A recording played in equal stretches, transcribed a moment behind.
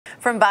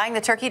From buying the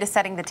turkey to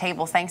setting the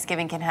table,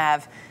 Thanksgiving can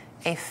have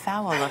a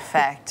foul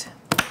effect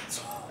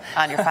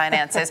on your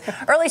finances.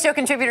 Early show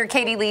contributor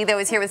Katie Lee, though,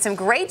 is here with some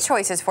great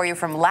choices for you,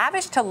 from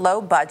lavish to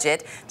low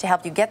budget, to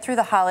help you get through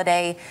the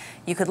holiday.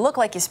 You could look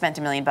like you spent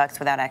 $1 million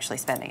without actually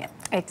spending it.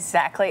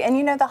 Exactly. And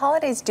you know, the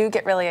holidays do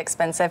get really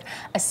expensive,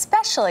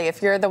 especially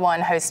if you're the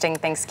one hosting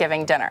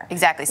Thanksgiving dinner.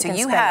 Exactly. So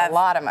you have a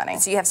lot of money.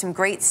 So you have some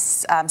great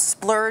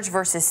splurge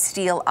versus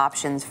steal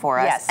options for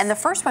us. Yes. And the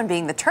first one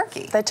being the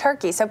turkey. The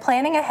turkey. So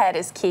planning ahead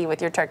is key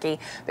with your turkey,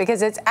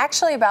 because it's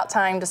actually about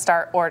time to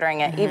start ordering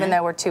it, even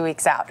though we're 2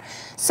 weeks out.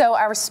 So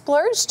our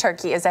splurge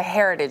turkey is a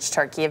heritage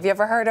turkey. Have you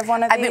ever heard of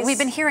one of these? We've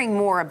been hearing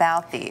more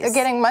about these. They're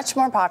getting much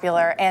more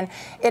popular, and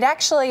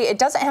it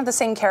doesn't have the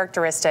same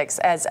characteristics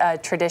as a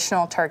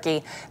traditional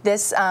turkey.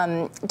 This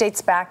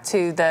dates back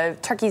to the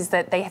turkeys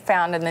that they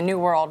found in the New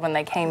World when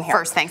they came here.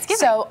 First Thanksgiving.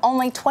 So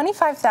only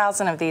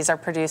 25,000 of these are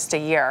produced a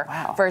year.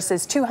 Wow.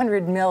 Versus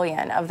 200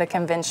 million of the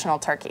conventional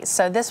turkeys.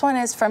 So this one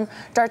is from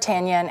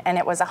D'Artagnan, and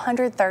it was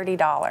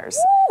 $130.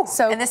 Woo!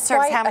 So and this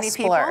serves how many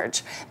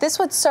splurge. People? This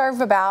would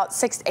serve about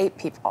 6 to 8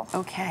 people.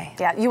 Okay.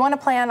 Yeah, you want to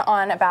plan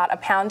on about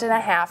 1.5 pounds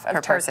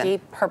of turkey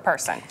per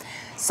person.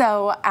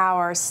 So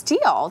our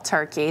steel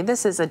turkey,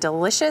 this is a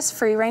delicious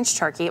free-range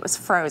turkey. It was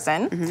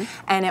frozen,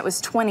 and it was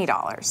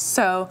 $20.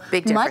 So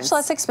much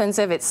less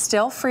expensive. It's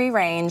still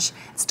free-range.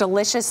 It's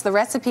delicious. The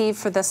recipe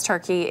for this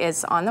turkey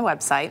is on the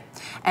website.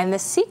 And the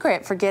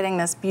secret for getting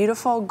this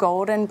beautiful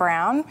golden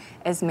brown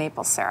is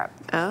maple syrup.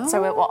 Oh.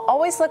 So it will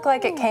always look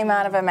like it came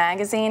out of a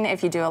magazine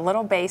if you do a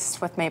little baste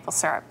with maple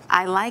syrup.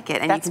 I like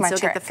it. And That's you can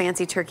still get the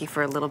fancy turkey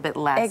for a little bit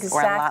less, Exactly.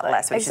 or a lot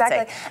less, we should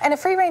say. And a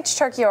free-range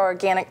turkey or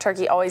organic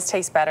turkey always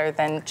tastes better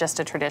than just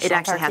a traditional turkey. It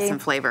actually has some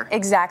flavor.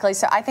 Exactly.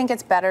 So I think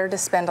it's better to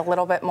spend a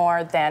little bit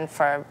more than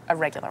for a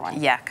regular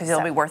one. Yeah, because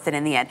it'll be worth it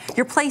in the end.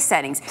 Your place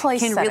settings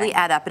can really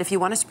add up, but if you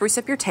want to spruce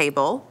up your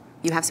table,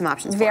 you have some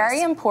options for us.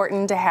 Very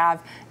important to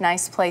have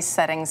nice place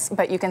settings,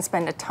 but you can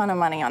spend a ton of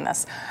money on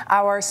this.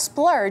 Our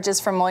splurge is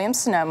from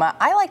Williams-Sonoma.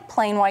 I like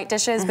plain white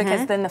dishes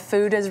because then the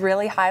food is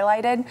really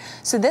highlighted.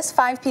 So this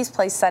 5-piece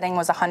place setting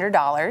was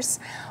 $100,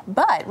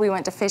 but we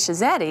went to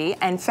Fishezetti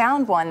and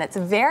found one that's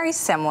very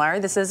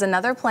similar. This is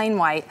another plain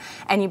white,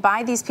 and you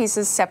buy these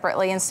pieces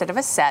separately instead of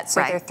a set,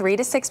 so they're $3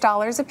 to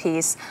 $6 a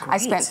piece. Great. I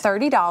spent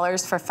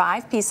 $30 for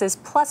 5 pieces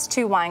plus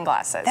 2 wine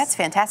glasses. That's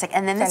fantastic.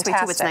 And then this way,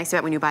 too, what's nice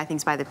about when you buy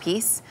things by the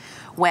piece,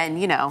 when,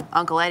 you know,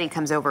 Uncle Eddie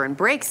comes over and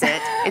breaks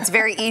it, it's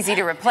very easy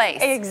to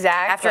replace.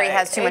 Exactly. After he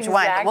has too much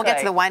wine. But we'll get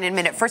to the wine in a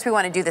minute. First, we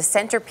want to do the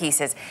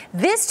centerpieces.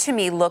 This, to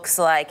me, looks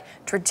like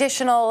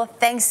traditional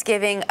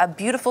Thanksgiving, a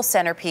beautiful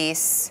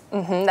centerpiece.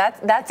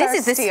 That's our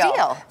steel. The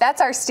steel. That's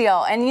our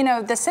steel. And, you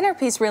know, the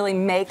centerpiece really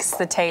makes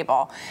the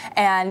table.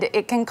 And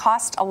it can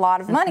cost a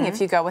lot of money if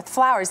you go with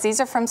flowers.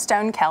 These are from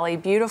Stone Kelly,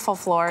 beautiful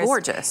floors.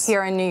 Gorgeous.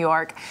 Here in New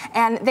York.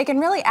 And they can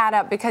really add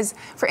up because,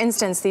 for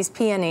instance, these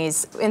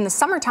peonies in the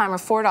summertime are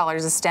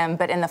 $4 a stem,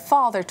 but in the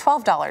fall they're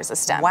 $12 a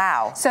stem.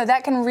 Wow. So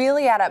that can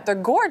really add up. They're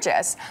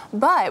gorgeous.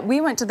 But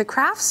we went to the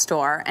craft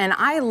store, and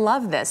I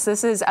love this.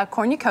 This is a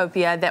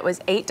cornucopia that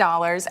was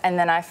 $8, and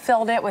then I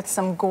filled it with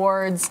some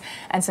gourds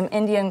and some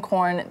Indian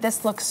corn.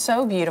 This looks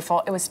so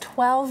beautiful. It was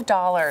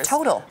 $12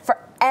 total for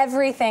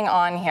everything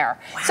on here.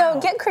 Wow. So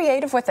get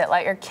creative with it.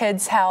 Let your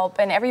kids help,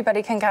 and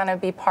everybody can kind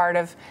of be part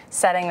of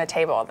setting the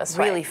table this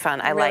way. Really fun.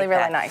 I like that.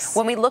 Really nice.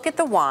 When we look at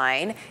the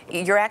wine,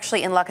 you're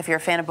actually in luck if you're a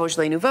fan of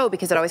Beaujolais Nouveau,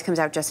 because it always comes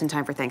out just in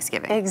time for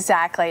Thanksgiving.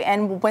 Exactly.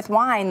 And with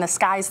wine, the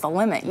sky's the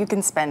limit. You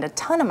can spend a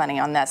ton of money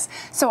on this.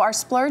 So our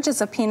splurge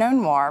is a Pinot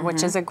Noir,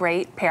 which is a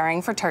great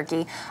pairing for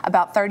turkey,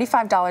 about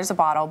 $35 a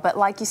bottle. But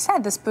like you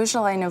said, this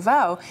Beaujolais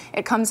Nouveau,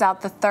 it comes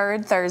out the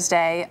 3rd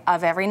Thursday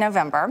of every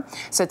November.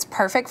 So it's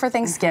perfect for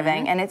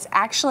Thanksgiving. And it's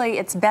actually,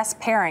 its best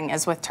pairing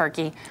is with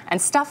turkey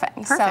and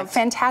stuffing. Perfect. So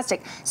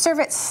fantastic. Serve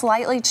it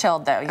slightly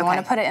chilled, though. You want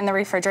to put it in the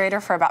refrigerator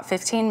for about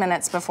 15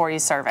 minutes before you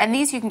serve it. And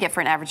these you can get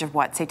for an average of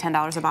what, say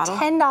 $10 a bottle?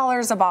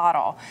 $10 a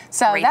bottle.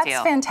 So Great that's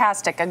deal.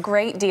 fantastic, a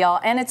great deal.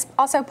 And it's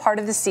also part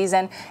of the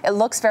season. It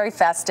looks very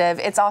festive.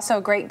 It's also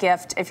a great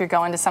gift if you're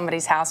going to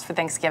somebody's house for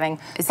Thanksgiving.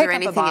 Is there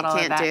anything it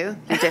can't do?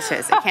 Your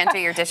dishes. It can't do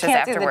your dishes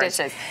afterwards. Can't do the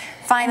dishes.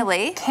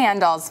 Finally, and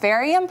candles.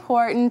 Very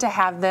important to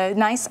have the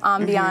nice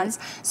ambiance.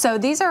 So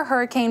these are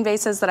hurricane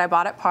vases that I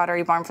bought at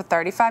Pottery Barn for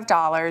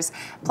 $35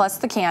 plus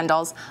the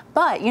candles.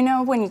 But you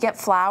know, when you get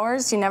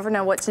flowers, you never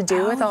know what to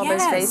do with all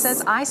those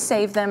vases. I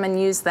save them and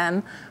use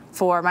them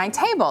for my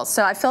table.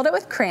 So I filled it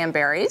with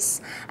cranberries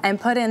and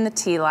put in the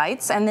tea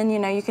lights, and then, you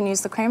know, you can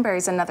use the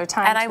cranberries another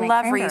time. And I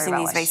love reusing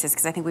these vases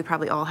because I think we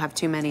probably all have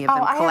too many of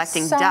them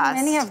collecting dust. I have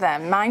so many of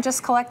them. Mine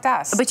just collect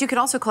dust. But you could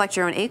also collect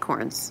your own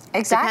acorns.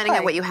 Exactly. Depending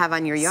on what you have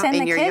on your yard. Send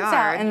the kids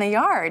out in the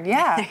yard,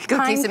 yeah.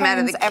 Go piece them out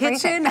of the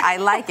kitchen. I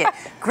like it.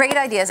 Great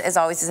ideas, as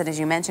always. As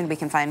you mentioned, we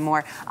can find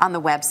more on the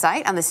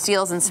website, on the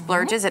steals and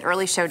splurges at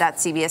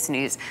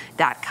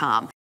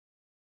earlyshow.cbsnews.com.